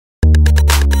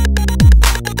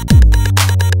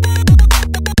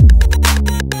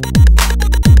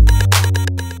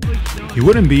You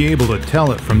wouldn't be able to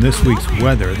tell it from this week's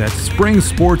weather that spring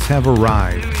sports have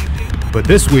arrived. But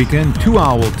this weekend, two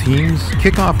Owl teams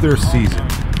kick off their season.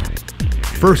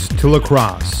 First to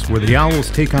lacrosse, where the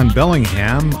Owls take on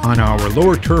Bellingham on our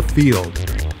lower turf field.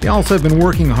 The Owls have been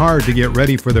working hard to get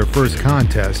ready for their first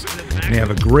contest, and they have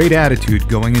a great attitude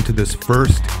going into this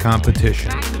first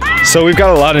competition. So we've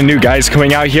got a lot of new guys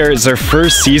coming out here. It's their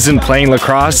first season playing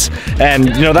lacrosse, and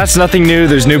that's nothing new.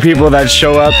 There's new people that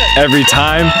show up every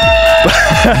time.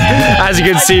 As you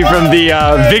can see from the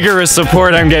vigorous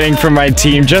support I'm getting from my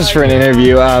team just for an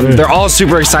interview, they're all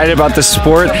super excited about the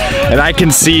sport, and I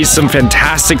can see some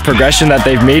fantastic progression that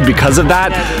they've made because of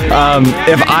that.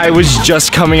 If I was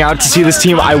just coming out to see this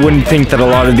team, I wouldn't think that a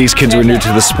lot of these kids were new to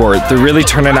the sport. They're really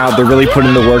turning out, they're really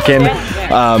putting the work in,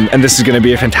 and this is going to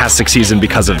be a fantastic season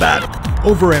because of that.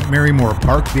 Over at Marymore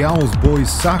Park, the Owls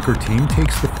boys soccer team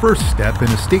takes the first step in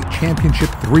a state championship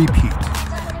three-peat.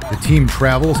 The team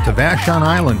travels to Vashon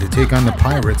Island to take on the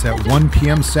Pirates at 1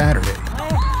 p.m. Saturday.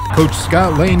 Coach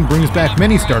Scott Lane brings back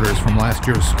many starters from last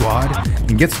year's squad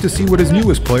and gets to see what his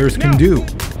newest players can do.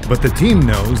 But the team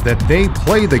knows that they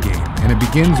play the game, and it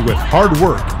begins with hard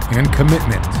work and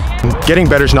commitment. Getting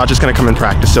better is not just going to come in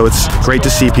practice, so it's great to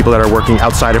see people that are working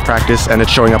outside of practice, and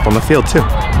it's showing up on the field too.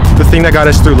 The thing that got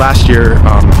us through last year,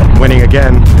 winning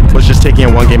again, was just taking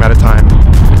it one game at a time.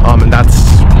 And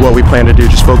that's what we plan to do,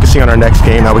 just focusing on our next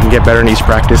game, how we can get better in each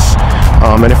practice.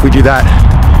 And if we do that,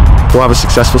 we'll have a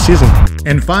successful season.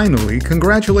 And finally,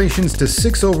 congratulations to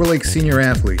 6 Overlake senior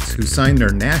athletes who signed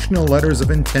their national letters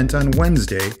of intent on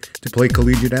Wednesday to play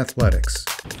collegiate athletics.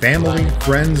 Family,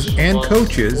 friends, and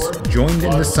coaches joined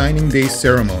in the signing day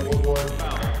ceremony.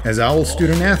 As Owl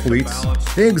student athletes,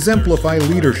 they exemplify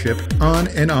leadership on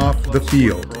and off the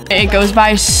field. It goes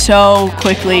by so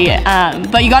quickly,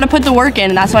 but you got to put the work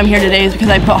in, and that's why I'm here today, is because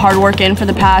I put hard work in for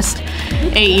the past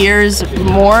 8 years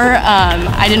more.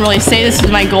 I didn't really say this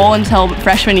was my goal until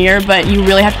freshman year, but you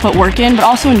really have to put work in, but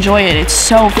also enjoy it. It's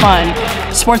so fun.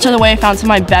 Sports are the way I found some of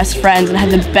my best friends and had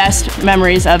the best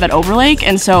memories of at Overlake,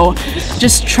 and so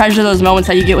just treasure those moments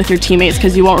that you get with your teammates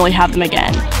because you won't really have them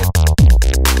again.